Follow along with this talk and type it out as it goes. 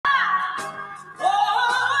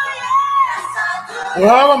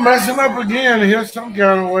Well, I'm messing up again here some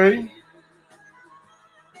kind of way.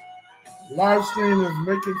 Live stream is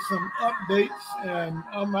making some updates and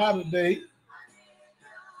I'm out of date.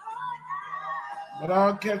 But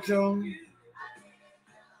I'll catch on.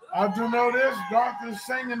 I do know this. Doc is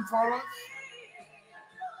singing for us.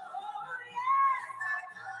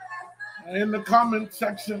 In the comment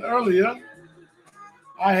section earlier,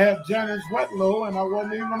 I had Janice Wetlow and I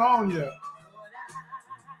wasn't even on yet.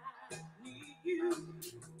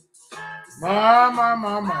 My.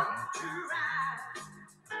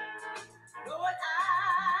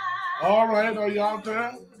 All right, are you out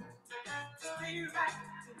there?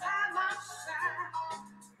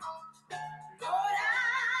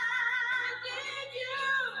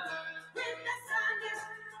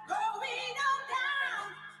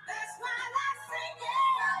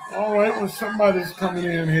 All right, well, somebody's coming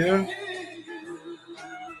in here.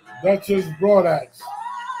 Duchess Broadax.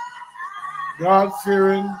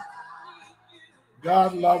 God-fearing,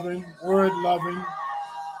 God-loving, word-loving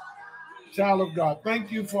child of God.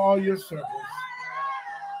 Thank you for all your service.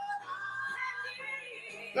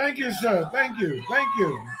 Thank you, sir. Thank you. Thank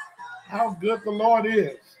you. How good the Lord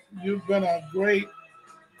is. You've been a great,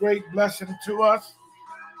 great blessing to us,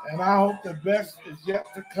 and I hope the best is yet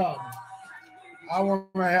to come. I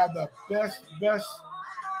want to have the best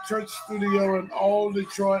church studio in all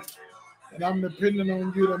Detroit, and I'm depending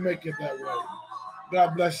on you to make it that way.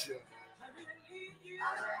 God bless you.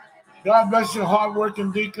 God bless you,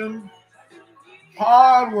 hard-working deacon.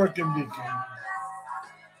 Hard-working deacon.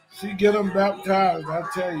 She get them baptized, I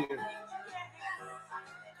tell you.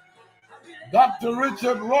 Dr.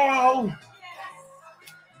 Richard Royal.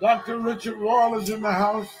 Dr. Richard Royal is in the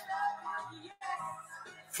house.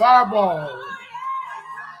 Fireball.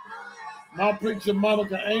 My preacher,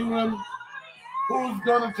 Monica England, who's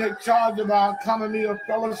going to take charge of our Koinonia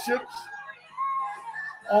fellowships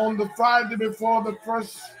on the Friday before the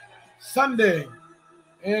first Sunday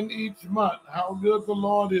in each month. How good the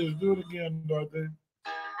Lord is. Do it again, Dorothy.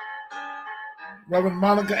 Reverend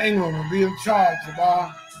Monica England will be in charge of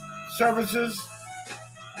our services,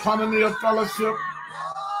 Koinonia fellowship,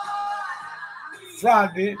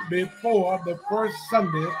 Friday before the first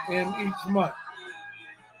Sunday in each month.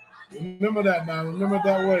 Remember that now. Remember it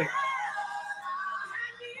that way.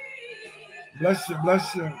 Bless you,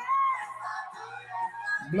 bless you.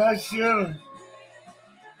 Bless you.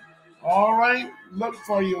 All right, look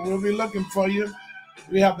for you. We'll be looking for you.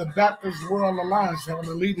 We have the Baptist World Alliance having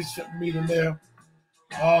a leadership meeting there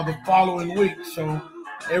the following week. So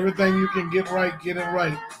everything you can get right, get it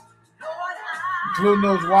right, including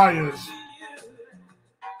those wires.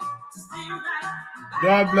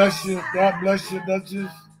 God bless you. God bless you,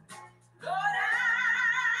 Duchess.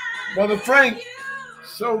 Brother Frank,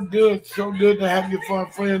 so good to have you for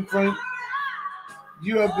a friend, Frank.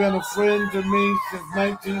 You have been a friend to me since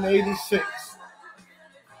 1986.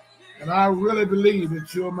 And I really believe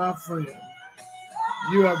that you're my friend.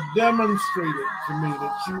 You have demonstrated to me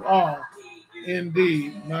that you are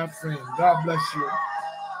indeed my friend. God bless you.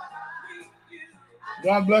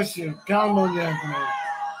 God bless you. Count on you, Anthony.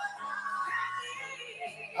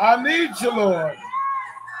 I need you, Lord.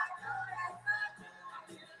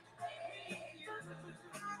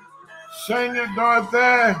 Sing it,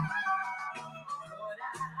 Dorothy.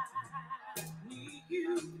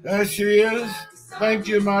 There she is. Thank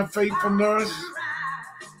you, my faithful nurse,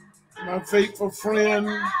 my faithful friend,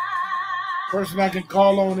 person I can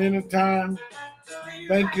call on anytime.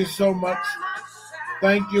 Thank you so much.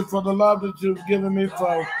 Thank you for the love that you've given me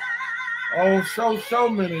for, so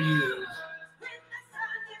many years.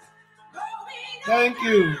 Thank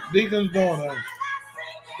you, Deacon's daughter.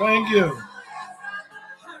 Thank you.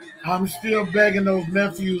 I'm still begging those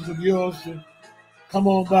nephews of yours to come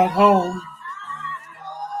on back home.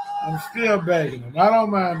 I'm still begging them. I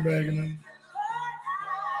don't mind begging them.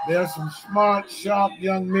 They're some smart, sharp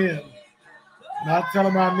young men. And I tell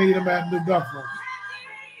them I need them at New Buffalo.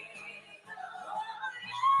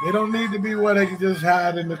 They don't need to be where they can just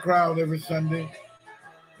hide in the crowd every Sunday.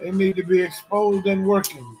 They need to be exposed and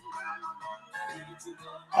working.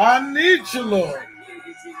 I need you, Lord.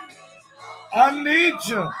 I need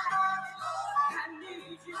you.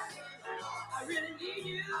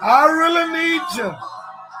 I really need you.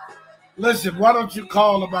 Listen, why don't you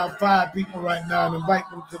call about 5 people right now and invite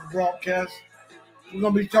them to the broadcast? We're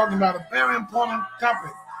going to be talking about a very important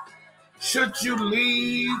topic. Should you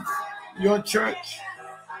leave your church?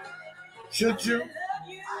 Should you?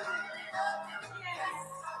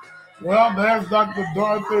 Well, there's Dr.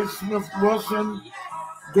 Dorothy Smith Wilson,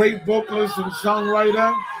 great vocalist and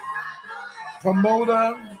songwriter,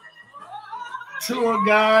 promoter, tour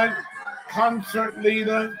guide, concert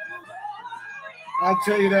leader. I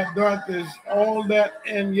tell you that Dorothy is all that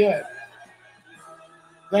and yet.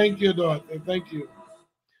 Thank you, Dorothy. Thank you.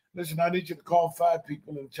 Listen, I need you to call 5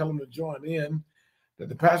 people and tell them to join in. That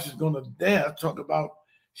the pastor's going to dare talk about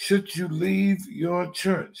should you leave your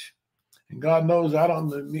church. And God knows I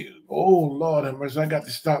don't need, oh, Lord have mercy, I got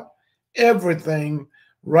to stop everything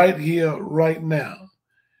right here, right now.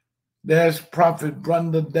 There's Prophet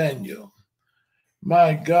Brenda Daniel.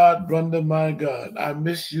 My God, Brenda, my God, I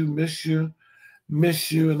miss you,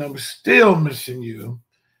 and I'm still missing you.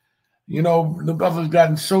 You know, the brother's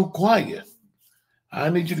gotten so quiet. I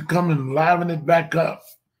need you to come and liven it back up.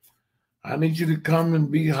 I need you to come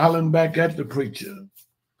and be hollering back at the preacher,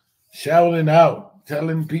 shouting out,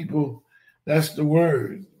 telling people that's the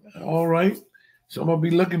word. All right? So I'm going to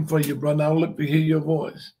be looking for you, brother. I'll look to hear your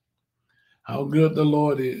voice. How good the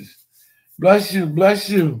Lord is. Bless you, bless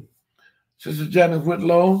you. Sister Janet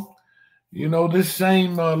Whitlow, you know, this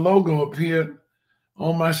same logo appeared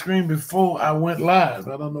on my screen before I went live.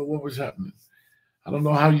 I don't know what was happening. I don't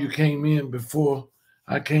know how you came in before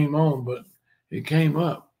I came on, but it came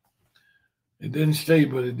up. It didn't stay,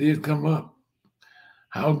 but it did come up.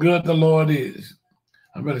 How good the Lord is.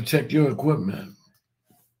 I better check your equipment.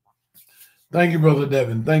 Thank you, Brother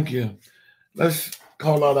Devin. Thank you. Let's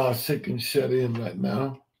call out our sick and shut in right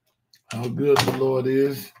now. How good the Lord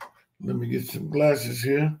is. Let me get some glasses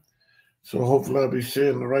here. So hopefully I'll be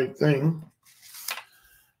saying the right thing.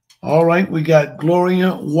 All right, we got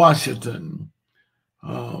Gloria Washington.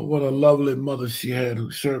 What a lovely mother she had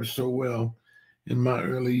who served so well in my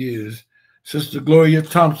early years. Sister Gloria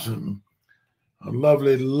Thompson, a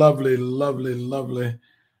lovely, lovely, lovely, lovely,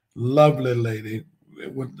 lovely lady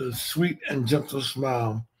with the sweet and gentle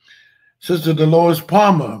smile. Sister Dolores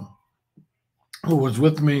Palmer, who was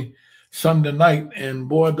with me Sunday night. And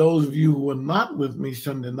boy, those of you who were not with me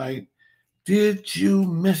Sunday night, did you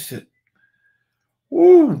miss it?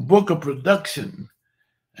 Ooh, Book of Production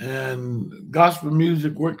and gospel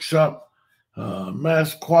music workshop,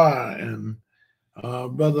 mass choir, and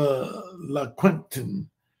Brother LaQuinton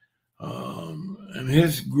and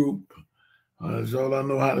his group is all I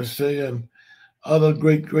know how to say. And other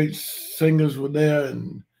great, great singers were there,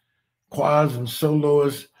 and choirs and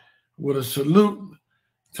soloists, with a salute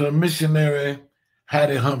to a missionary,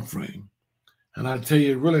 Hattie Humphrey. And I tell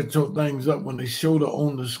you, it really tore things up when they showed her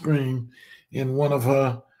on the screen in one of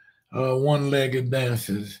her one-legged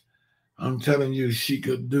dances. I'm telling you, she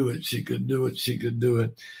could do it. She could do it. She could do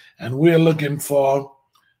it. And we're looking for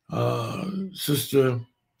Sister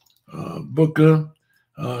Booker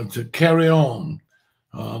to carry on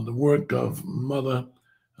the work of Mother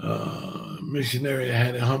Missionary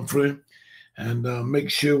Hattie Humphrey, and make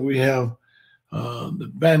sure we have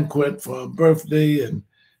the banquet for her birthday, and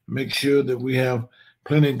make sure that we have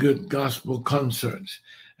plenty of good gospel concerts.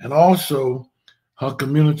 And also, her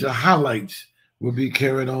community highlights will be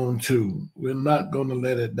carried on too. We're not going to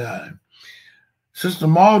let it die. Sister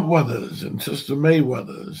Maud Weathers and Sister May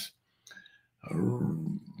Weathers,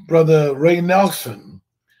 Brother Ray Nelson,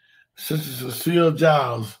 Sister Cecile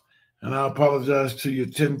Giles, and I apologize to you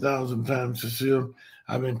 10,000 times, Cecile.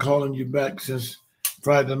 I've been calling you back since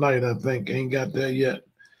Friday night, I think. Ain't got there yet,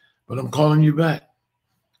 but I'm calling you back.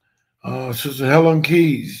 Sister Helen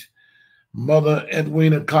Keys, Mother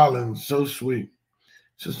Edwina Collins, so sweet.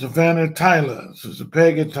 Sister Fanny Tyler, Sister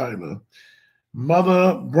Peggy Tyler,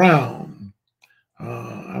 Mother Brown.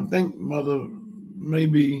 I think Mother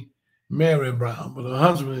maybe Mary Brown, but her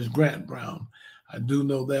husband is Grant Brown. I do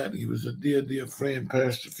know that. He was a dear, dear friend,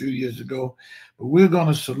 passed a few years ago. But we're going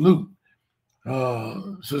to salute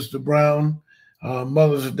Sister Brown,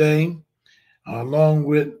 Mother's Day, along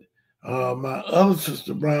with my other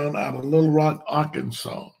Sister Brown out of Little Rock,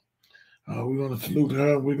 Arkansas. We're going to salute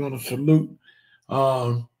her. We're going to salute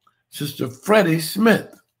Sister Freddie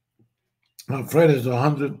Smith. Freddie's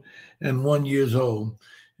 101 years old.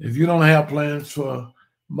 If you don't have plans for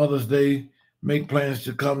Mother's Day, make plans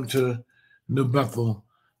to come to New Bethel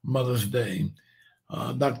Mother's Day.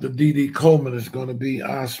 Dr. Dee Coleman is going to be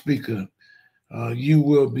our speaker. You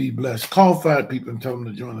will be blessed. Call 5 people and tell them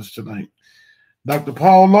to join us tonight. Dr.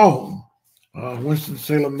 Paul Lowe,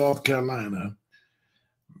 Winston-Salem, North Carolina.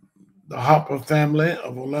 The Hopper family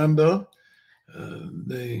of Orlando,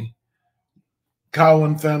 the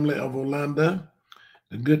Cowan family of Orlando,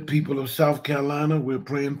 the good people of South Carolina, we're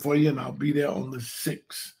praying for you, and I'll be there on the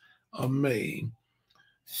 6th of May,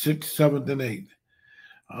 6th, 7th, and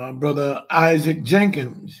 8th. Brother Isaac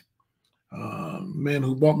Jenkins, man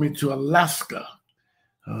who brought me to Alaska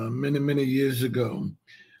many, many years ago.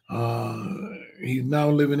 He's now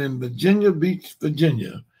living in Virginia Beach,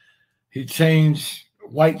 Virginia. He changed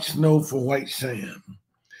white snow for white sand.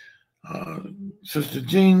 Sister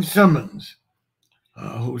Jean Simmons,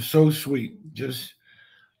 who's so sweet, just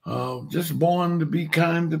born to be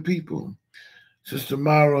kind to people. Sister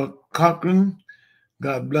Myra Cochran,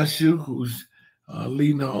 God bless you, who's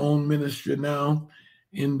leading her own ministry now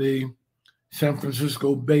in the San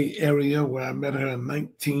Francisco Bay Area, where I met her in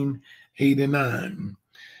 1989.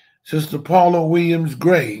 Sister Paula Williams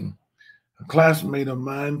Gray, a classmate of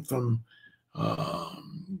mine from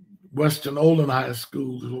Western Olin High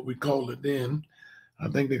School, is what we called it then. I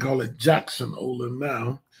think they call it Jackson Olin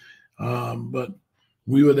now. But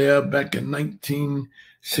we were there back in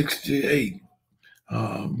 1968.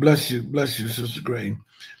 Bless you, Sister Gray.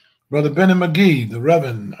 Brother Benny McGee, the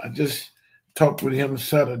Reverend, I just talked with him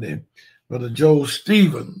Saturday. Brother Joel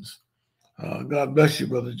Stevens, God bless you,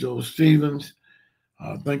 Brother Joel Stevens.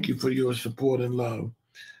 Thank you for your support and love.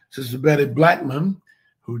 Sister Betty Blackman,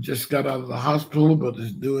 who just got out of the hospital but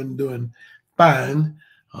is doing fine.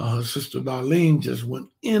 Her sister Darlene just went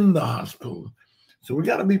in the hospital. So we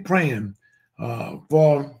got to be praying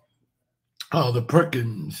for the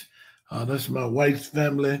Perkins. That's my wife's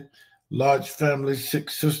family, large family,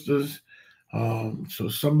 6 sisters. So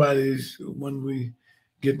somebody's, when we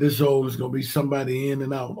get this old, it's going to be somebody in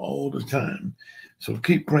and out all the time. So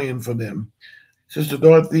keep praying for them. Sister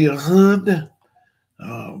Dorothea Hood,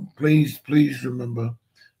 please remember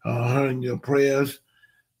her in your prayers.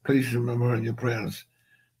 Please remember her in your prayers.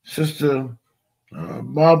 Sister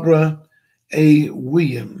Barbara A.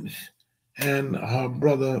 Williams and her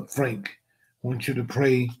brother Frank, I want you to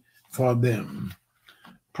pray for them.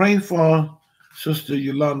 Pray for Sister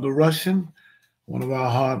Yolanda Russian, one of our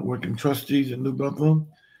hard-working trustees in New Bethel.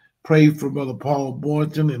 Pray for Brother Paul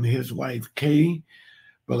Boynton and his wife, Kay.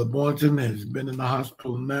 Brother Boynton has been in the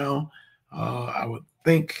hospital now. I would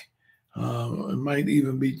think it might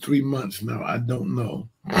even be 3 months now. I don't know.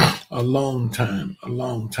 A long time.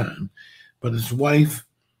 But his wife,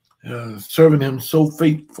 serving him so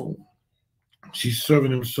faithful. She's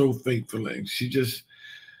serving him so faithfully. She's just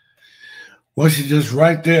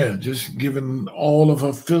right there, just giving all of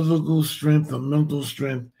her physical strength and mental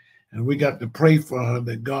strength. And we got to pray for her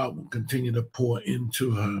that God will continue to pour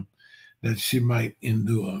into her, that she might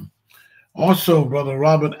endure. Also, Brother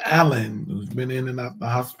Robert Allen, who's been in and out the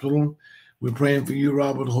hospital. We're praying for you,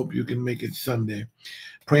 Robert. Hope you can make it Sunday.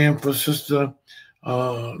 Praying for Sister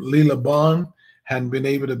Leela Bond. Hadn't been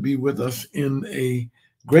able to be with us in a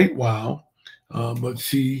great while, but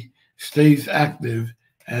she stays active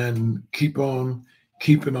and keeping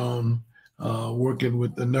on working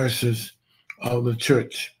with the nurses of the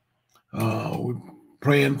church. We're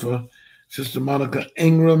praying for Sister Monica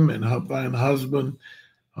Ingram and her fine husband.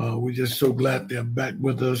 We're just so glad they're back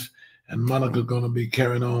with us, and Monica's going to be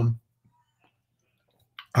carrying on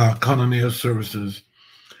our Koinonia services.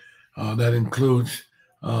 That includes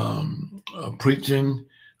preaching,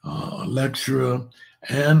 lecturer,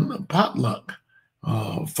 and potluck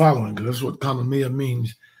following, because that's what Koinonia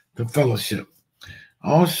means, the fellowship.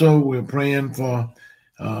 Also, we're praying for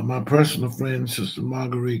my personal friend, Sister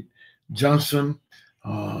Marguerite Johnson.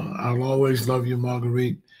 I'll always love you,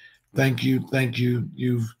 Marguerite. Thank you.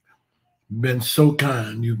 You've been so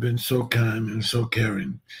kind. You've been so kind and so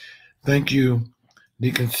caring. Thank you,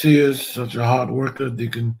 Deacon Sears, such a hard worker.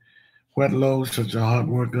 Deacon Wetlow, such a hard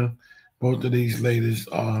worker. Both of these ladies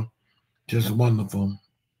are just wonderful.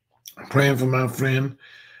 I'm praying for my friend,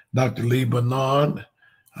 Dr. Lee Bernard.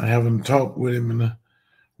 I haven't talked with him in a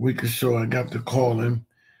week or so. I got to call him.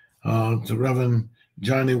 To Reverend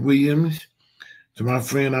Johnny Williams, to my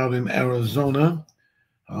friend out in Arizona,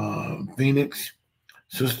 Phoenix,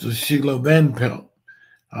 Sister Sheila Van Pelt.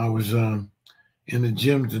 I was in the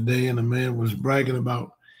gym today, and a man was bragging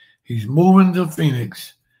about he's moving to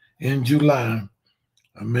Phoenix in July.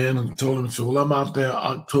 A man told him, so I'm out there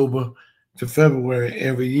October to February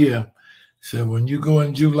every year. So when you go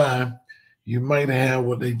in July, you might have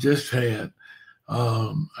what they just had.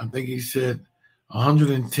 I think he said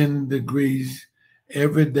 110 degrees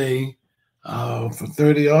every day for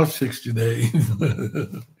 30 or 60 days.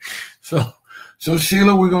 So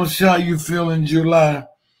Sheila, we're going to see how you feel in July.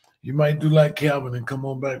 You might do like Calvin and come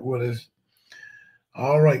on back with us.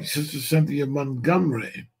 All right, Sister Cynthia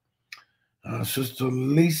Montgomery, Sister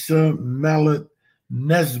Lisa Mallet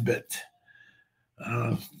Nesbitt,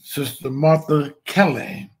 Sister Martha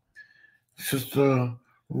Kelly, Sister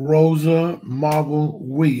Rosa Marvel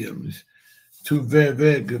Williams, 2 very,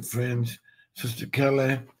 very good friends, Sister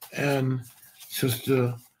Kelly and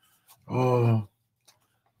Sister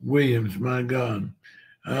Williams, my God.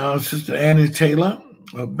 Sister Annie Taylor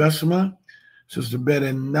of Bessemer, Sister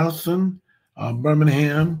Betty Nelson of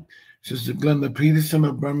Birmingham, Sister Glenda Peterson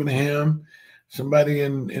of Birmingham. Somebody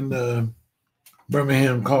in the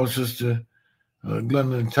Birmingham called Sister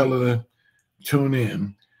Glenda and tell her to tune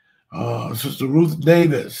in. Sister Ruth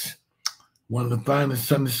Davis, one of the finest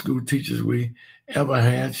Sunday school teachers we ever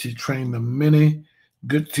had. She trained many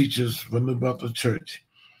good teachers for New Bethel Church.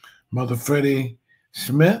 Mother Freddie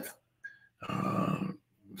Smith,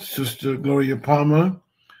 Sister Gloria Palmer,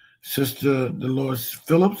 Sister Dolores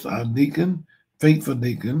Phillips, our deacon, faithful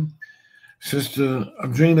deacon, Sister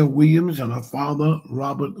Adrena Williams and her father,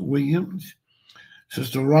 Robert Williams,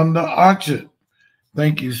 Sister Rhonda Archer.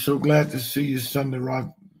 Thank you. So glad to see you Sunday,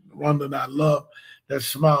 Rhonda, and I love that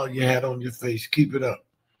smile you had on your face. Keep it up.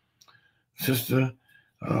 Sister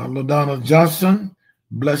LaDonna Johnson,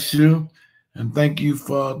 bless you, and thank you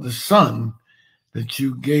for the son that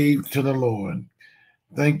you gave to the Lord.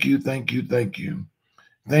 Thank you, thank you, thank you.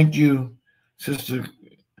 Thank you, Sister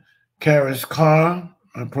Karis Carr,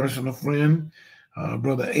 my personal friend,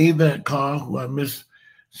 Brother Avant Carr, who I miss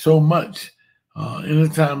so much.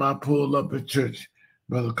 Anytime I pulled up at church,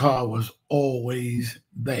 Brother Carr was always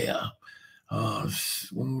there.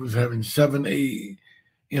 When we was having 7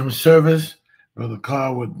 a.m. service, Brother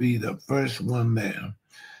Carr would be the first one there.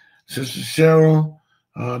 Sister Cheryl,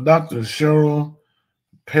 Dr. Cheryl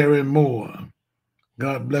Perry Moore,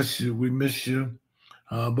 God bless you. We miss you.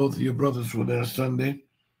 Both of your brothers were there Sunday.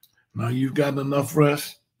 Now you've got enough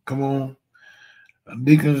rest. Come on.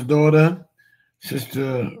 Deacon's daughter,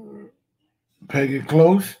 Sister Peggy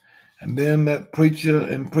Close, and then that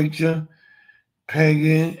preacher,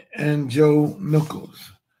 Peggy and Joe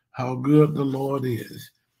Nichols. How good the Lord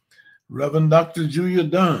is. Reverend Dr. Julia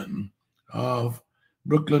Dunn of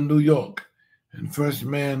Brooklyn, New York, and First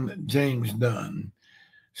Man James Dunn.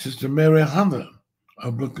 Sister Mary Hunter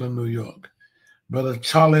of Brooklyn, New York. Brother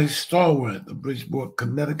Charlie Stallworth of Bridgeport,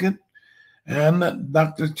 Connecticut, and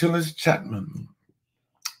Dr. Tillis Chapman.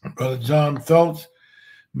 Brother John Phelps,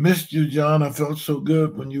 missed you, John. I felt so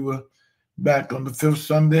good when you were back on the 5th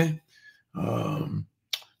Sunday. Come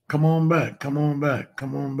on back, come on back,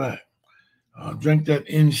 come on back. Drink that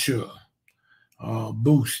Ensure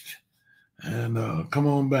boost, and come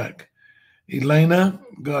on back. Elena,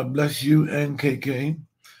 God bless you, and KK.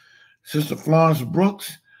 Sister Florence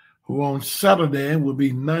Brooks, who on Saturday will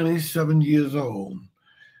be 97 years old.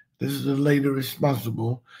 This is the lady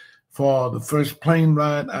responsible for the first plane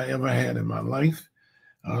ride I ever had in my life.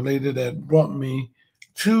 A lady that brought me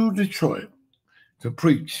to Detroit to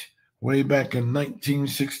preach way back in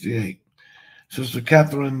 1968. Sister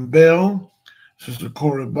Catherine Bell, Sister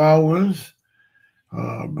Corey Bowers,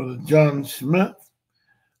 Brother John Smith,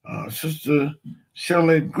 Sister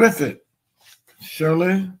Shirley Griffith.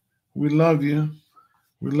 Shirley, we love you.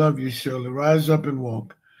 We love you, Shirley. Rise up and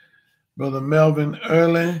walk. Brother Melvin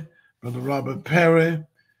Early, Brother Robert Perry,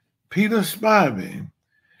 Peter Spivey,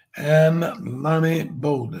 and Lonnie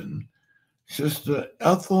Bolden. Sister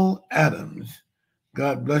Ethel Adams.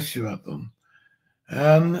 God bless you, Ethel.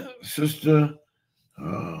 And Sister,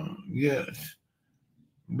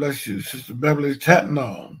 bless you, Sister Beverly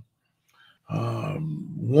Tatnall,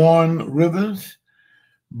 Warren Rivers,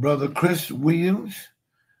 Brother Chris Williams.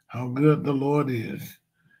 How good the Lord is.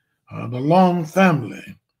 The Long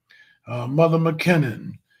family, Mother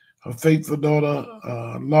McKinnon, her faithful daughter,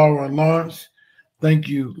 Laura Lawrence. Thank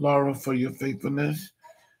you, Laura, for your faithfulness.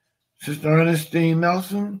 Sister Ernestine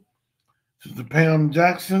Nelson, Sister Pam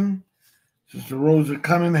Jackson, Sister Rosa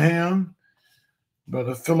Cunningham,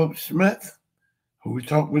 Brother Philip Smith, who we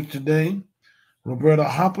talked with today, Roberta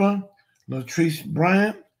Hopper, Latrice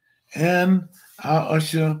Bryant, and our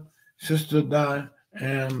usher, Sister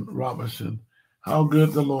Diane Robertson. How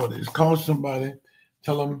good the Lord is. Call somebody,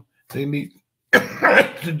 tell them they need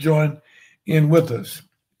to join in with us.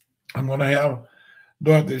 I'm going to have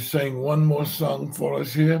Dorothy sing one more song for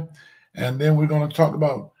us here, and then we're going to talk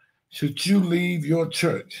about, should you leave your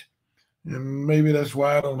church? And maybe that's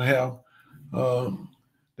why I don't have the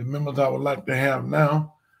members I would like to have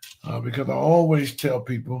now, because I always tell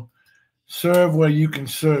people, serve where you can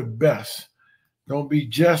serve best. Don't be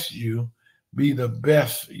just you, be the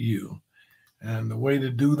best you. And the way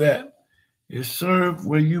to do that is serve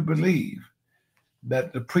where you believe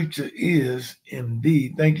that the preacher is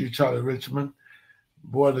indeed. Thank you, Charlie Richmond.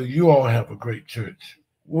 Boy, do you all have a great church.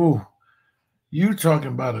 Whoa, you talking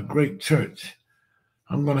about a great church.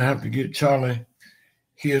 I'm going to have to get Charlie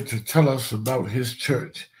here to tell us about his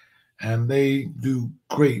church. And they do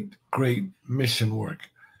great, great mission work.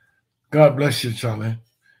 God bless you, Charlie.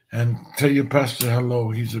 And tell your pastor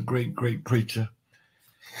hello. He's a great, great preacher.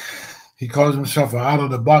 He calls himself an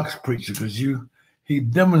out-of-the-box preacher because he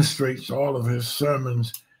demonstrates all of his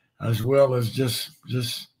sermons as well as just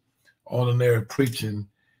ordinary preaching.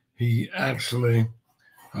 He actually,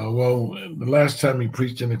 the last time he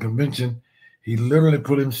preached in the convention, he literally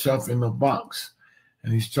put himself in a box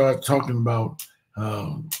and he started talking about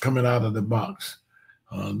coming out of the box.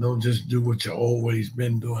 Don't just do what you've always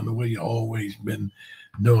been doing the way you've always been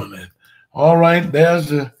doing it. All right,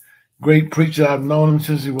 there's a great preacher. I've known him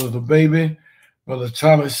since he was a baby, Brother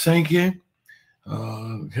Charlie Sankey.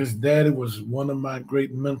 His daddy was one of my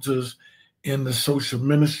great mentors in the social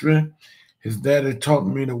ministry. His daddy taught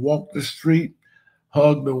me to walk the street,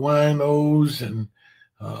 hug the winos and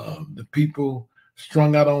the people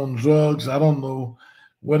strung out on drugs. I don't know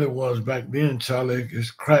what it was back then, Charlie.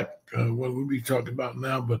 It's crack, what we be talking about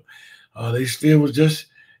now, but they still was just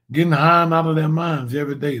getting high and out of their minds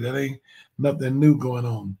every day. That ain't nothing new going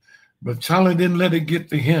on. But Charlie didn't let it get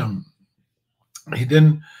to him. He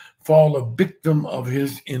didn't fall a victim of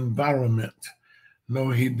his environment. No,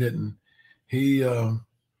 he didn't. He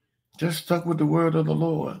just stuck with the word of the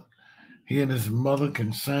Lord. He and his mother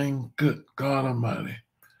can sing. Good God Almighty.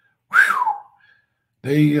 Whew.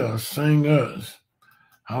 They sang us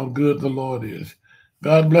how good the Lord is.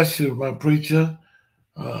 God bless you, my preacher,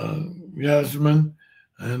 Yasmin.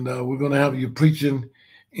 And we're going to have you preaching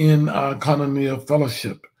in our Koinonia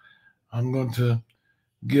Fellowship. I'm going to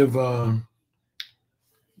give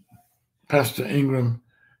Pastor Ingram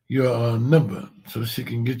your number so she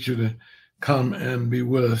can get you to come and be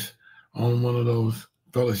with us on one of those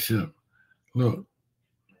fellowship. Look.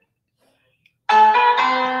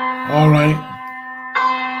 All right.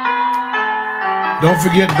 Don't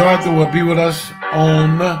forget, Dorothy will be with us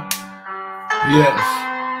on,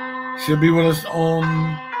 yes, she'll be with us on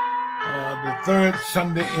the third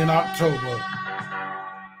Sunday in October.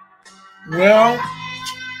 Well,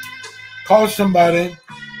 call somebody.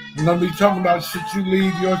 I'm going to be talking about should you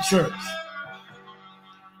leave your church.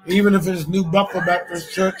 Even if it's New Bethel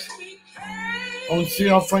Baptist Church on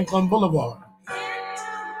C.L. Franklin Boulevard.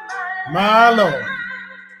 My Lord.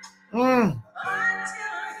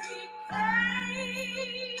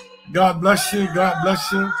 God bless you. God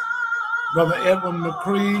bless you. Brother Edwin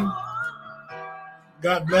McCree.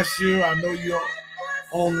 God bless you. I know you're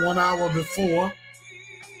on 1 hour before.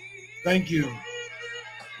 Thank you.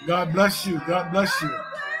 God bless you. God bless you.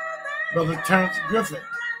 Brother Terrence Griffith,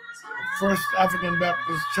 First African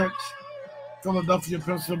Baptist Church, Philadelphia,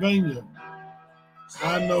 Pennsylvania.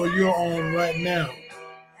 I know you're on right now.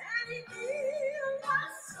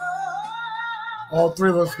 All three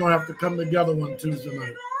of us going to have to come together one Tuesday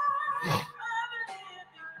night.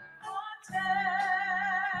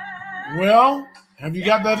 Well, have you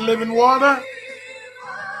got that living water?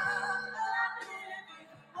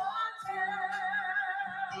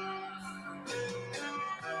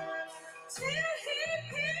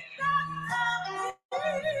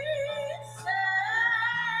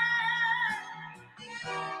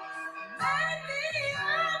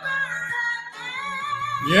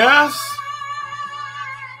 Yes.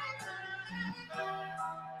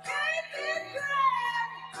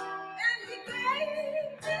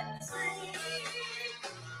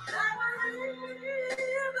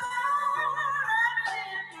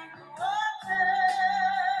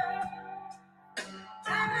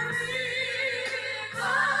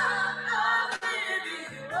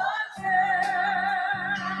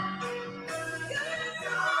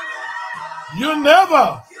 You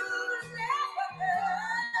never.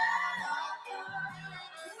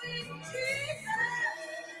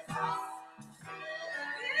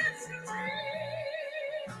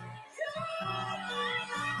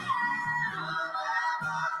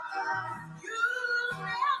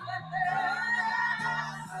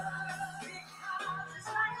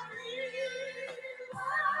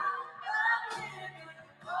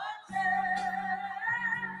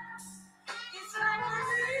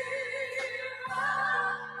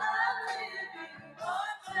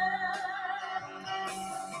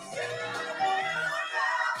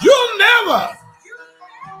 You'll never.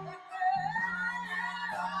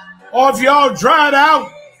 Or if y'all dried out,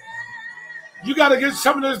 you got to get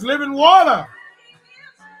some of this living water.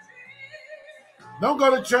 Don't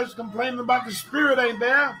go to church complaining about the Spirit ain't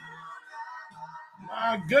there.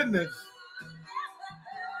 My goodness.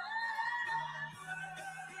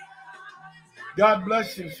 God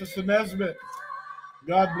bless you, Sister Nesbitt.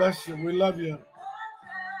 God bless you. We love you.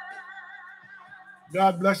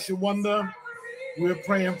 God bless you, Wanda. We're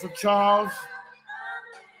praying for Charles.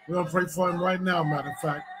 We're going to pray for him right now, matter of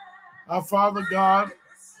fact. Our Father God,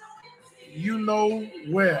 you know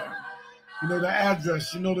where. You know the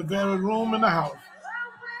address. You know the very room in the house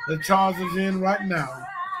that Charles is in right now.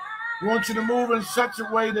 We want you to move in such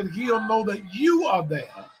a way that he'll know that you are there.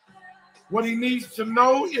 What he needs to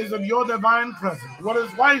know is of your divine presence. What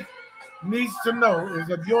his wife needs to know is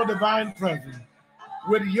of your divine presence.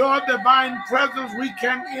 With your divine presence, we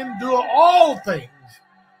can endure all things.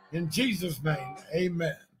 In Jesus' name,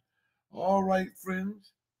 amen. All right,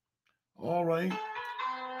 friends. All right.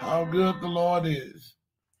 How good the Lord is.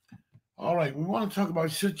 All right, we want to talk about,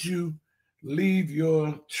 should you leave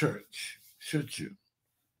your church? Should you?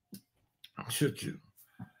 Should you?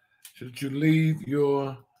 Should you leave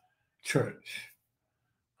your church?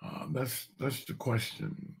 That's the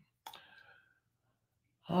question.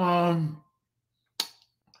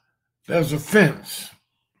 There's a fence,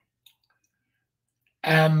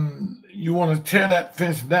 and you want to tear that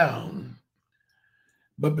fence down.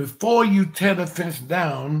 But before you tear the fence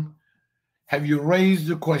down, have you raised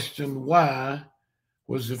the question, why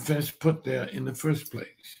was the fence put there in the first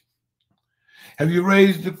place? Have you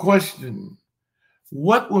raised the question,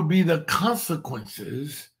 what would be the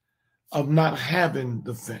consequences of not having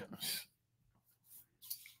the fence?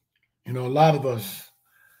 You know, a lot of us,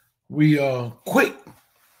 we are quick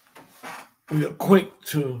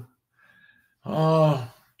to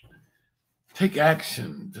take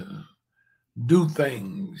action, to do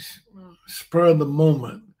things, spur of the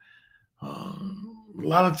moment. A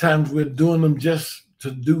lot of times we're doing them just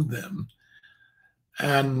to do them.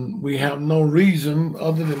 And we have no reason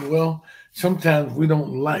other than, well, sometimes we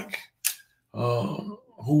don't like who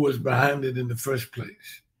was behind it in the first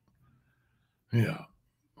place. Yeah.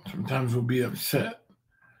 Sometimes we'll be upset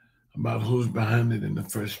about who's behind it in the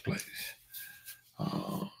first place.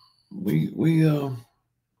 We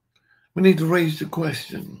need to raise the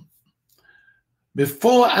question,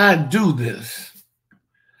 before I do this,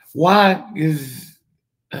 why is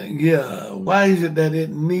it that it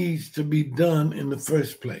needs to be done in the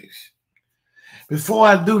first place? Before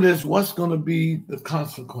I do this, what's going to be the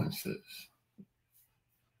consequences?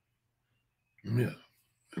 Yeah.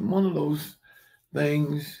 And one of those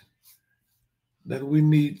things that we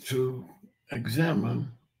need to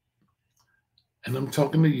examine, and I'm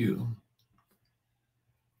talking to you,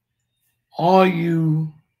 are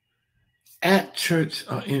you at church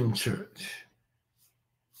or in church?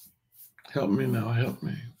 Help me now, help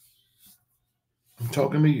me. I'm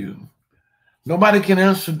talking to you. Nobody can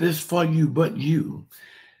answer this for you but you.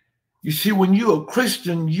 You see, when you're a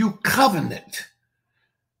Christian, you covenant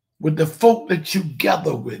with the folk that you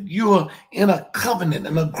gather with. You're in a covenant,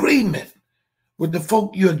 an agreement with the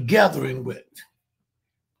folk you're gathering with.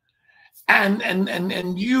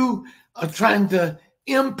 And you are trying to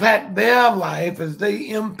impact their life as they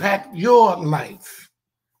impact your life.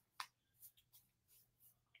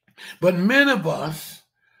 But many of us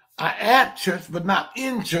are at church, but not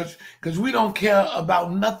in church, because we don't care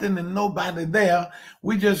about nothing and nobody there.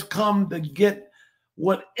 We just come to get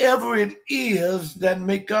whatever it is that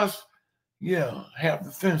make us, have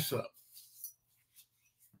the fence up.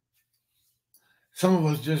 Some of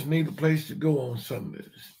us just need a place to go on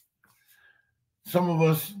Sundays. Some of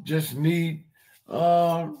us just need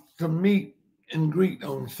to meet and greet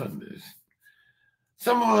on Sundays.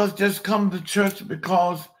 Some of us just come to church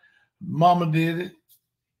because Mama did it.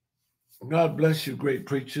 God bless you, great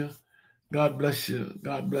preacher. God bless you.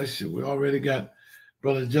 God bless you. We already got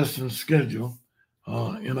Brother Justin's schedule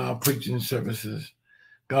in our preaching services.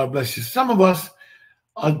 God bless you. Some of us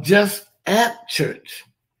are just at church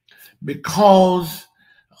because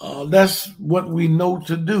that's what we know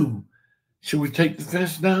to do. Should we take the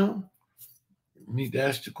fence down? We need to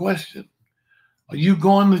ask the question. Are you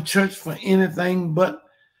going to church for anything but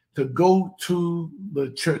to go to the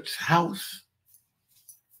church house?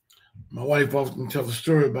 My wife often tells a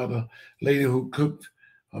story about a lady who cooked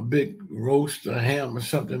a big roast, a ham or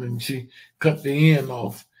something, and she cut the end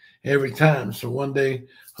off every time. So one day,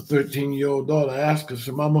 a 13-year-old daughter asked her,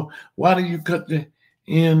 so, Mama, why do you cut the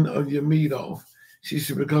end of your meat off? She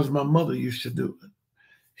said, because my mother used to do it.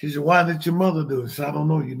 She said, why did your mother do it? She said, I don't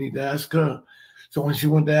know. You need to ask her. So when she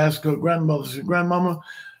went to ask her grandmother, she said, Grandmama,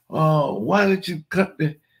 why did you cut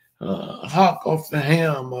the hock off the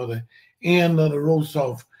ham or the end of the roast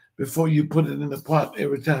off before you put it in the pot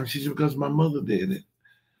every time? She said, because my mother did it.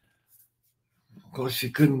 Of course, she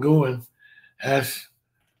couldn't go and ask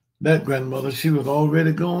that grandmother. She was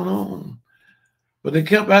already going on. But they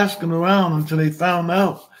kept asking around until they found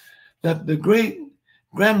out that the great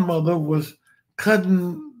grandmother was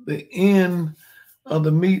cutting the end of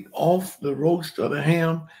the meat off the roast of the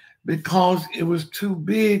ham because it was too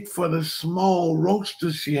big for the small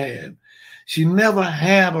roaster she had. She never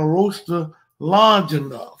had a roaster large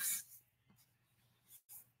enough.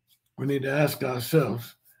 We need to ask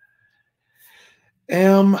ourselves,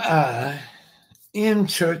 am I in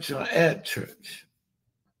church or at church?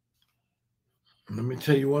 Let me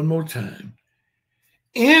tell you one more time.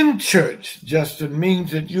 In church, Justin,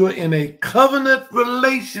 means that you're in a covenant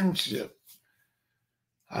relationship.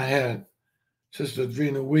 I had Sister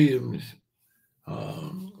Adrena Williams,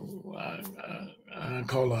 I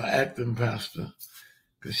call her acting pastor,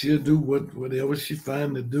 because she'll do whatever she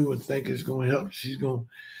finds to do and think it's going to help. She's going to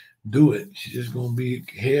do it. She's just going to be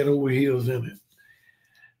head over heels in it.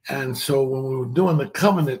 And so when we were doing the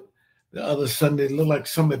covenant the other Sunday, it looked like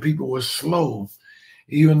some of the people were slow,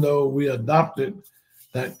 even though we adopted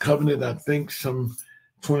that covenant, I think, some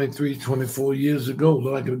 23, 24 years ago.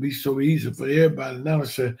 Looked like it would be so easy for everybody. Now I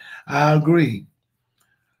said, I agree.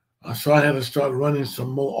 So I had to start running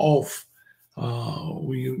some more off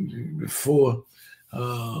before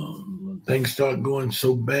things started going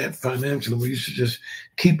so bad financially. We used to just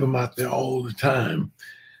keep them out there all the time.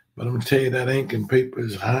 But I'm going to tell you that ink and paper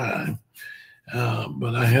is high.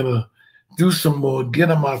 But I had to do some more, get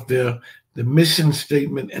them out there, the mission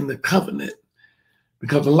statement and the covenant.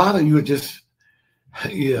 Because a lot of you are just,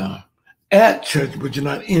 at church, but you're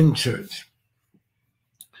not in church.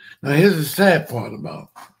 Now, here's the sad part about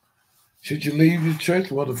it. Should you leave your church?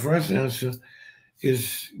 Well, the first answer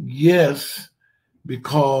is yes,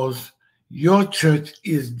 because your church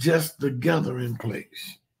is just the gathering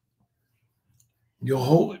place.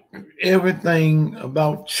 Everything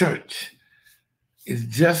about church is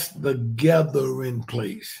just the gathering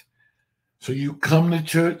place. So you come to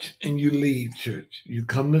church and you leave church. You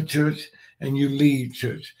come to church and you leave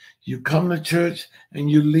church. You come to church and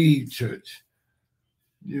you leave church.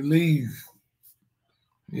 You leave.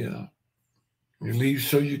 Yeah. You leave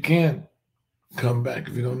so you can come back.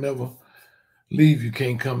 If you don't never leave, you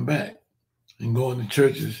can't come back. And going to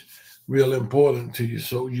church is real important to you.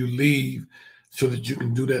 So you leave so that you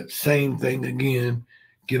can do that same thing again,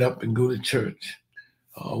 get up and go to church.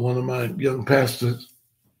 One of my young pastors,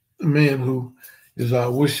 a man who is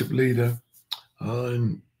our worship leader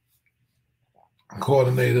and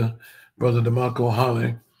coordinator, Brother DeMarco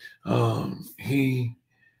Holly, he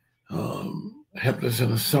helped us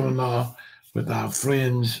in a seminar with our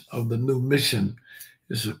friends of the New Mission.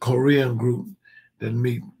 It's a Korean group that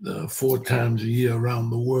meet 4 times a year around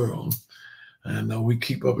the world. And we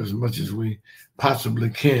keep up as much as we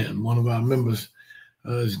possibly can. One of our members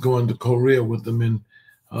is going to Korea with them in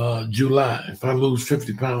July. If I lose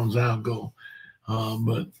 50 pounds, I'll go.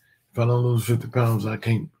 But if I don't lose 50 pounds, I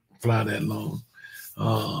can't fly that long.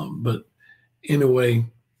 But anyway,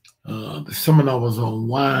 the seminar was on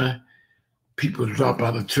why people drop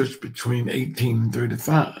out of church between 18 and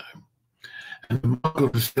 35. And Marco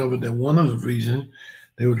discovered that one of the reasons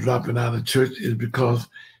they were dropping out of church is because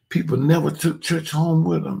people never took church home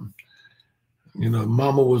with them. You know,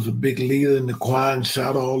 mama was a big leader in the choir and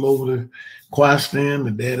shouted all over the choir stand.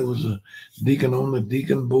 The daddy was a deacon on the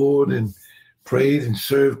deacon board and prayed and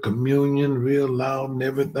served communion real loud and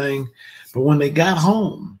everything. But when they got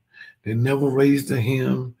home, they never raised a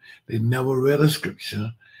hymn. They never read a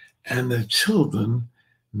scripture. And the children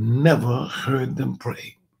never heard them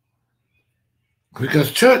pray.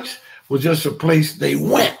 Because church was just a place they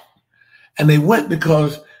went. And they went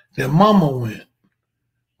because their mama went.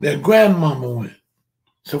 Their grandmama went.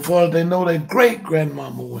 So far as they know, their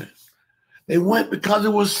great-grandmama went. They went because it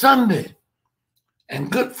was Sunday.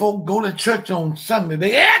 And good folk go to church on Sunday.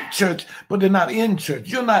 They at church, but they're not in church.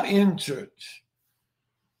 You're not in church.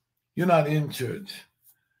 You're not in church.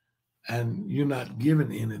 And you're not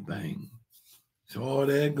giving anything. So all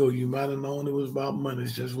that go, you might have known it was about money.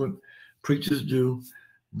 It's just what preachers do,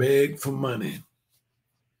 beg for money.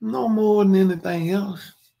 No more than anything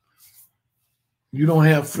else. You don't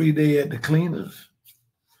have free day at the cleaners.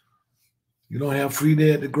 You don't have free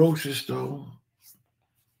day at the grocery store.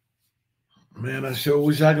 Man, I sure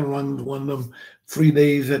wish I could run one of them free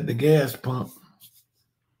days at the gas pump.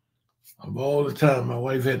 Of all the time, my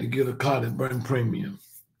wife had to get a car that burned premium.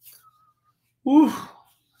 Woo.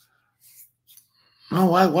 No,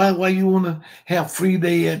 why you want to have free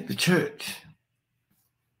day at the church?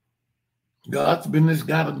 God's business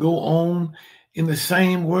got to go on in the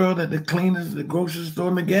same world that the cleaners, the grocery store,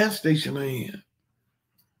 and the gas station are in.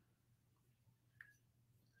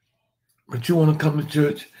 But you want to come to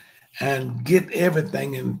church and get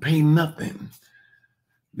everything and pay nothing.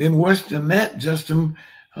 Then worse than that, Justin,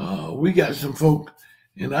 we got some folk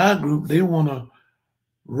in our group, they want to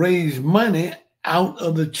raise money out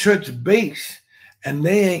of the church base, and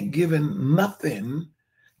they ain't giving nothing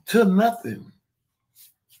to nothing.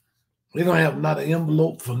 They don't have not an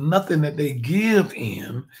envelope for nothing that they give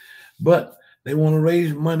in, but they want to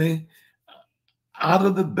raise money out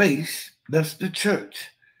of the base, that's the church,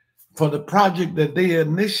 for the project that they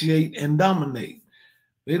initiate and dominate.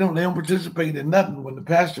 They don't participate in nothing. When the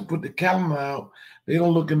pastor put the calendar out, they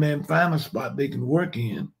don't look in there and find a spot they can work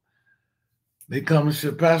in. They come and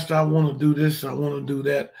say, Pastor, I want to do this. I want to do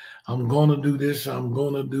that. I'm going to do this. I'm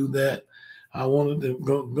going to do that. I wanted to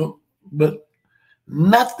go. But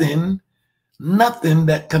nothing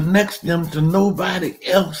that connects them to nobody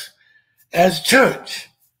else as church.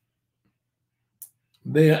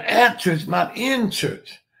 They are at church, not in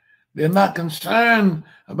church. They're not concerned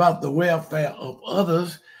about the welfare of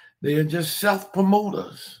others. They are just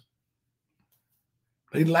self-promoters.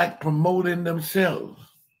 They like promoting themselves.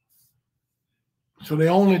 So they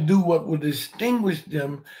only do what will distinguish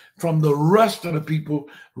them from the rest of the people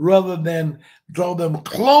rather than draw them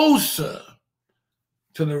closer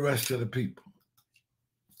to the rest of the people.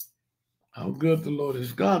 How good the Lord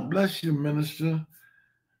is. God bless you, minister.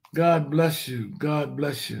 God bless you. God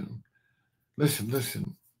bless you.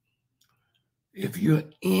 Listen. If you're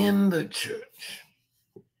in the church,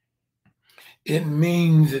 it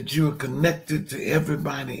means that you're connected to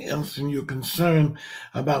everybody else and you're concerned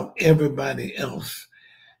about everybody else.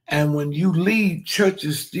 And when you leave, church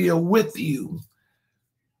is still with you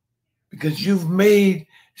because you've made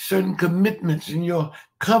certain commitments in your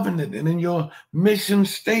covenant and in your mission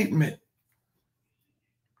statement.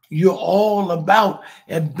 You're all about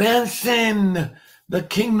advancing the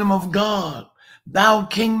kingdom of God. Thou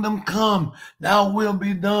kingdom come, thou will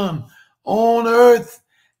be done on earth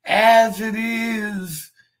as it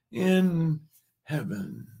is in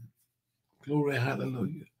heaven. Glory,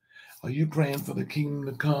 hallelujah. Are you praying for the kingdom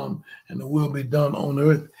to come and the will be done on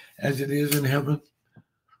earth as it is in heaven?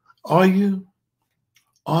 Are you?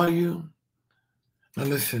 Are you? Now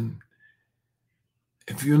listen,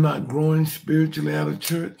 if you're not growing spiritually out of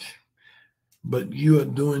church, but you are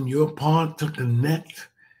doing your part to connect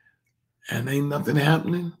and ain't nothing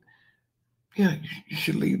happening, yeah, you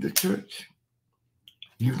should leave the church.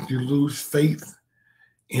 You lose faith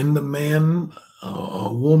in the man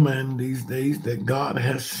or woman these days that God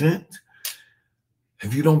has sent.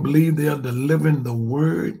 If you don't believe they are delivering the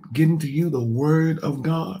word, getting to you the word of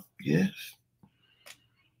God, yes.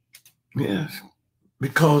 Yes,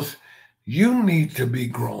 because you need to be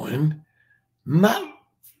growing, not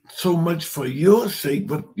so much for your sake,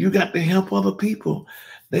 but you got to help other people.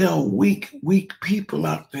 There are weak people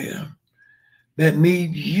out there that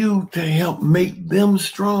need you to help make them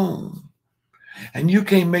strong. And you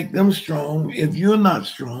can't make them strong if you're not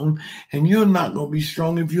strong, and you're not going to be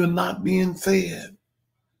strong if you're not being fed.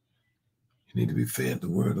 You need to be fed the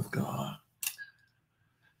word of God.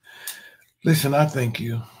 Listen, I thank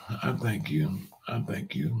you. I thank you. I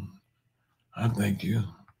thank you. I thank you.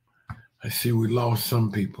 I see we lost some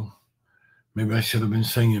people. Maybe I should have been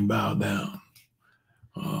singing Bow Down.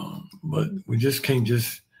 But we just can't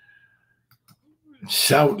just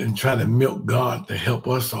shout and try to milk God to help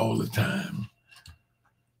us all the time.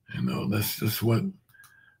 You know, that's just what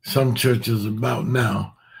some churches are about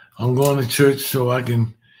now. I'm going to church so I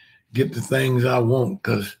can get the things I want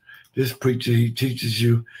because this preacher, he teaches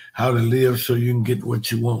you how to live so you can get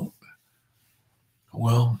what you want.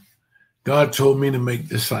 Well, God told me to make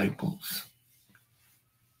disciples.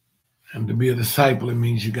 And to be a disciple, it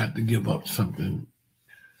means you got to give up something.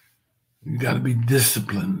 You got to be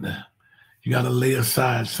disciplined. You got to lay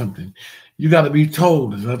aside something. You got to be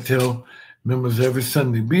told, as I tell members every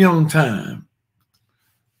Sunday, be on time.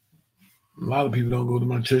 A lot of people don't go to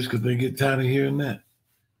my church because they get tired of hearing that.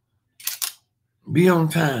 Be on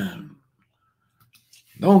time.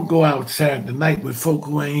 Don't go out Saturday night with folk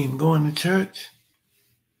who ain't going to church.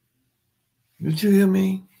 Did you hear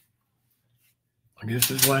me? I guess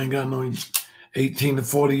that's why I ain't got no 18 to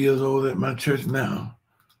 40 years old at my church now.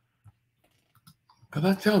 Because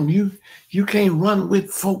I tell them, you can't run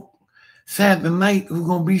with folk Saturday night who's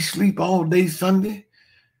going to be asleep all day Sunday.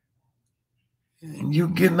 And you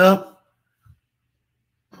getting up,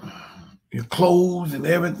 your clothes and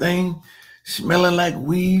everything, smelling like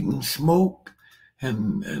weed and smoke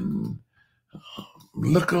and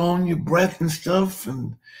liquor on your breath and stuff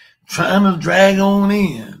and trying to drag on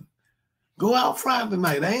in. Go out Friday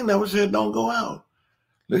night. I ain't never said don't go out.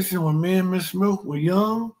 Listen, when me and Miss Smith were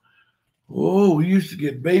young, we used to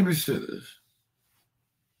get babysitters.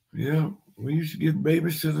 Yeah, we used to get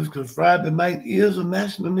babysitters because Friday night is a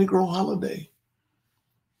National Negro holiday.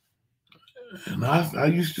 And I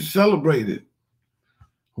used to celebrate it.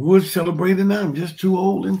 Would celebrate it now. I'm just too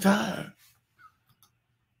old and tired.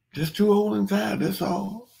 Just too old and tired, that's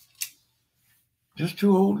all. Just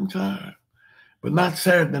too old and tired. But not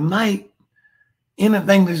Saturday night.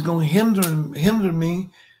 Anything that's going to hinder me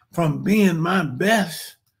from being my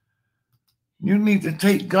best, you need to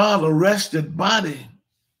take God arrested body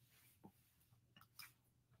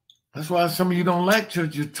That's why some of you don't like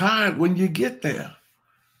church. You're tired when you get there.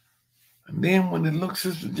 And then when it looks,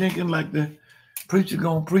 Sister Jenkins, like the preacher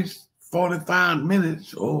going to preach 45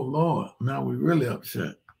 minutes, oh, Lord, now we're really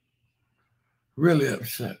upset. Really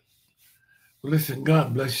upset. Listen,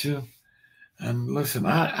 God bless you. And listen,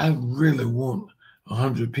 I really want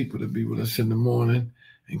 100 people to be with us in the morning.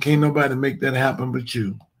 And can't nobody make that happen but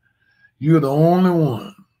you. You're the only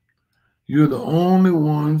one. You're the only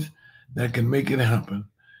ones that can make it happen.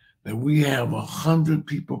 That we have 100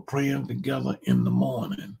 people praying together in the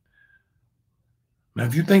morning. Now,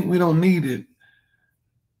 if you think we don't need it,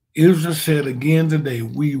 Israel said again today,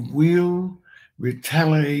 we will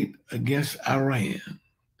retaliate against Iran.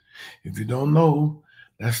 If you don't know,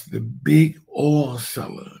 that's the big oil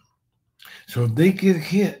seller. So if they get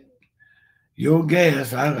hit, your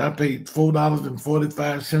gas, I paid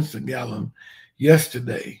 $4.45 a gallon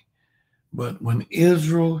yesterday. But when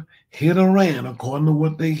Israel hit Iran, according to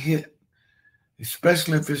what they hit,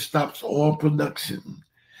 especially if it stops oil production,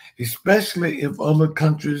 especially if other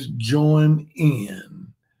countries join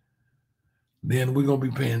in, then we're going to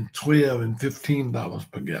be paying $12 and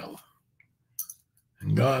 $15 per gallon.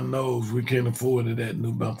 And God knows we can't afford it at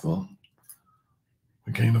New Bethel.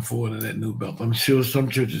 We can't afford it at New Bethel. I'm sure some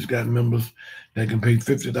churches got members that can pay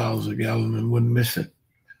 $50 a gallon and wouldn't miss it.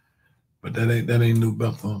 But that ain't New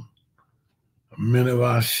Bethel. Many of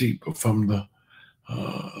our sheep are from the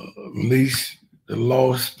least, the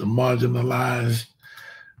lost, the marginalized.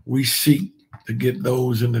 We seek to get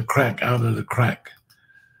those in the crack out of the crack.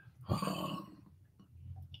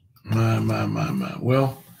 My.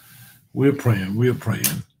 Well, we're praying.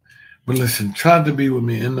 But listen, try to be with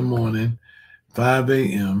me in the morning, 5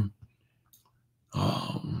 a.m.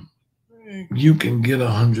 You can get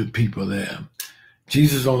 100 people there.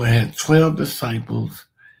 Jesus only had 12 disciples,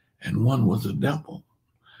 and one was a devil.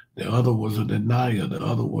 The other was a denier. The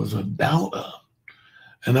other was a doubter.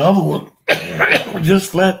 And the other one was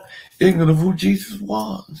just flat ignorant of who Jesus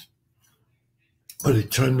was. But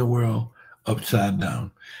it turned the world upside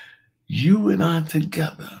down. You and I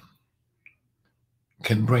together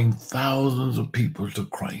can bring thousands of people to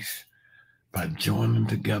Christ by joining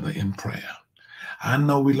together in prayer. I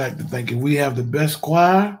know we like to think if we have the best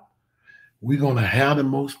choir, we're going to have the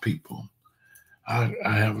most people. I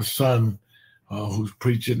have a son who's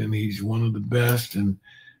preaching, and he's one of the best, and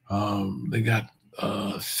they got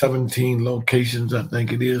 17 locations, I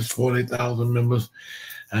think it is, 40,000 members.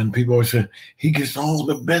 And people always say, he gets all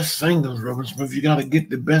the best singers, Reverend Smith. You got to get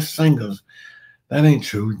the best singers. That ain't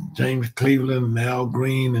true. James Cleveland and Al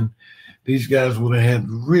Green and these guys would have had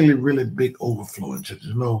really, really big overflow in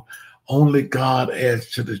churches. No, only God adds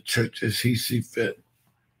to the church as he see fit.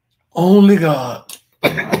 Only God.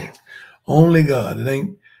 Only God. It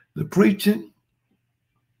ain't the preaching.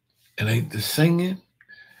 It ain't the singing.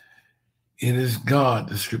 It is God,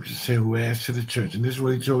 the scriptures say, who adds to the church. And this is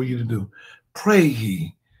what he told you to do. Pray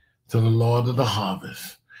ye to the Lord of the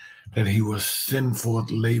harvest, that he will send forth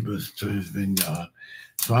laborers to his vineyard.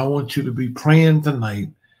 So I want you to be praying tonight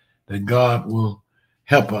that God will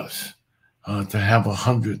help us to have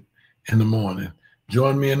 100 in the morning.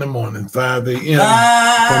 Join me in the morning, 5 a.m.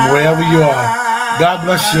 from wherever you are. God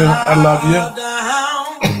bless you. I love you.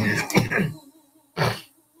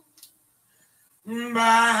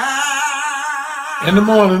 In the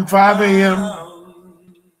morning, 5 a.m.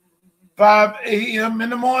 5 a.m. in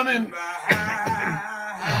the morning.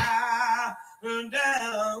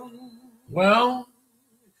 Well,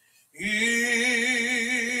 if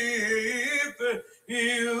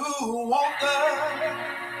you want the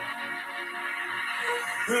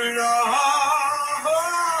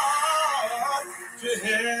Lord to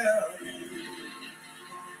help you,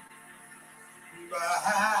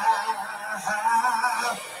 bow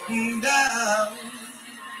down.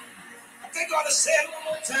 I think I ought to say it one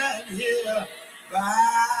more time here. Bow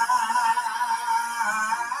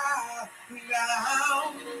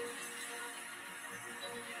down.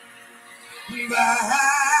 Bow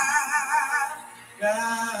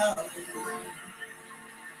down.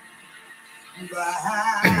 Bow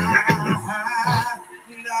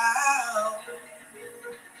down.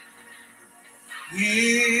 If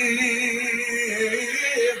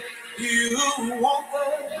you want the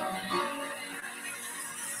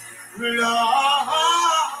Lord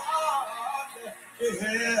to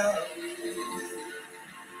help you,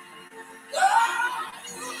 bow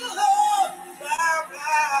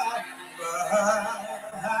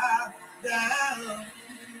down.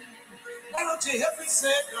 Why don't you help me say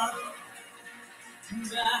it, God?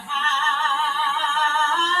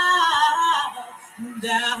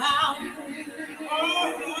 Down.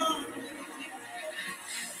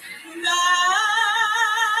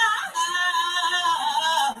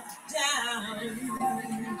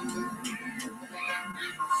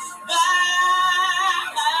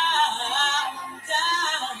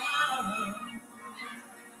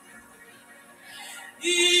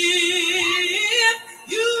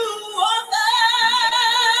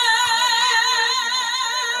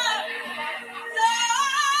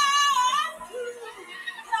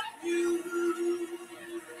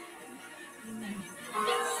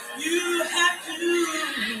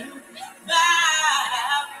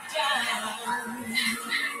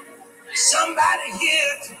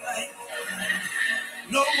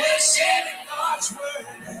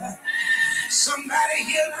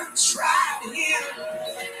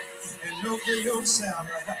 yourself.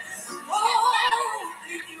 Oh,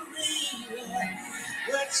 did you read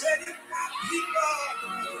where it said if my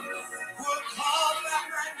people would call by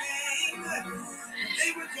my name,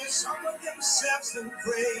 they would just humble themselves and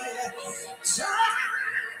pray,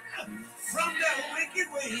 turn from their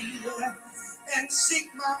wicked ways and seek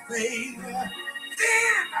my face.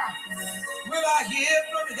 Then will I hear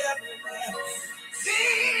from heaven?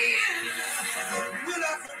 Then will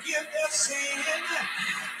I forgive their sin?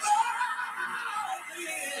 Oh,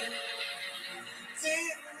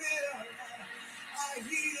 then will I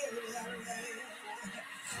heal their land.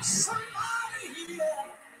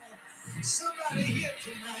 Somebody here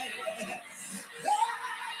tonight.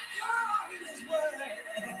 God in His word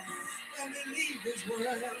and believe His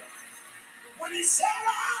word. When He said,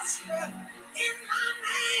 ask in my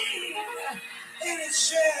name, and it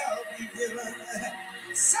shall be given.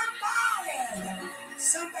 Somebody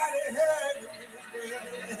heard His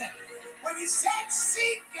word. When He said,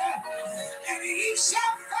 seek, and ye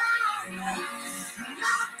shall find,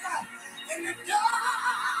 knock, and the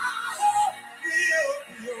door will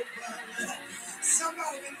be open.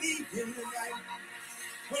 Somebody believe Him tonight.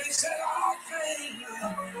 When He said all things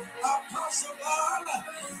are possible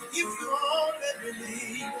if you only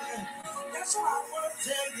believe. That's what I want to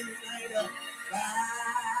tell you tonight.